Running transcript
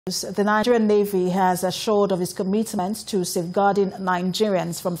The Nigerian Navy has assured of its commitment to safeguarding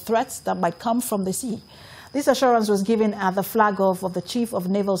Nigerians from threats that might come from the sea. This assurance was given at the flag-off of the Chief of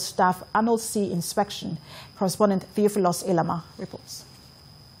Naval Staff Annual Sea Inspection. Correspondent Theophilus Elama reports.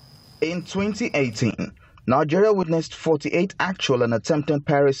 In 2018, Nigeria witnessed 48 actual and attempted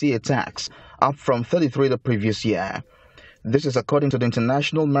piracy attacks, up from 33 the previous year. This is according to the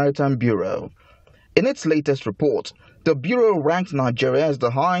International Maritime Bureau. In its latest report, the Bureau ranked Nigeria as the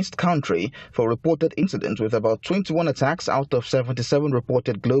highest country for reported incidents, with about 21 attacks out of 77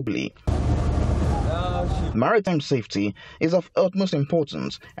 reported globally. Maritime safety is of utmost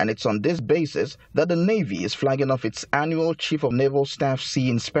importance, and it's on this basis that the Navy is flagging off its annual Chief of Naval Staff Sea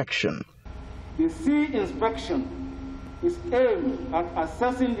Inspection. The sea inspection is aimed at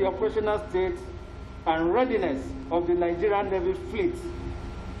assessing the operational state and readiness of the Nigerian Navy fleet,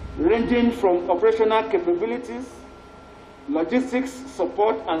 ranging from operational capabilities, logistics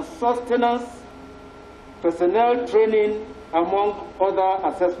support and sustenance, personnel training, among other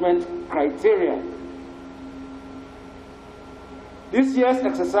assessment criteria. This year's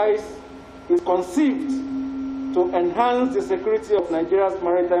exercise is conceived to enhance the security of Nigeria's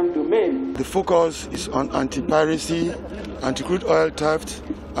maritime domain. The focus is on anti-piracy, anti-crude oil theft,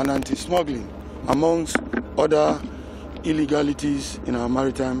 and anti-smuggling, amongst other illegalities in our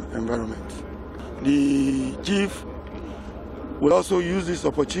maritime environment. The Chief will also use this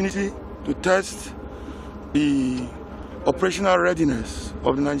opportunity to test the operational readiness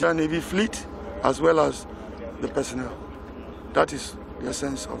of the Nigerian Navy fleet as well as the personnel. That is the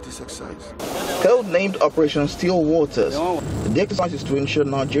essence of this exercise. Code-named Operation Still Waters, the exercise is to ensure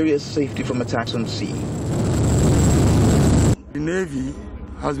Nigeria's safety from attacks on sea. The Navy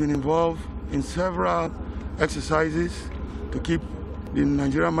has been involved in several exercises to keep the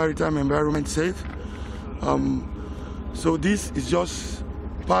Nigerian maritime environment safe. So this is just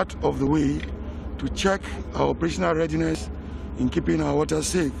part of the way to check our operational readiness in keeping our waters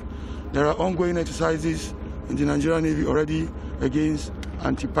safe. There are ongoing exercises in the Nigerian Navy already against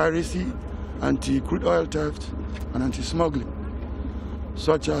anti-piracy, anti-crude oil theft, and anti-smuggling,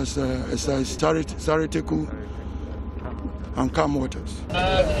 such as Sariteku and Calm Waters.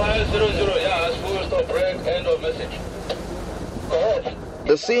 500, yeah, full stop break, end of message.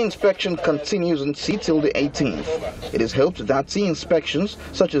 The sea inspection continues in sea till the 18th. It is hoped that sea inspections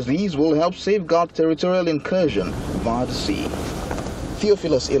such as these will help safeguard territorial incursion via the sea.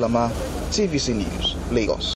 Theophilus Elama, TVC News, Lagos.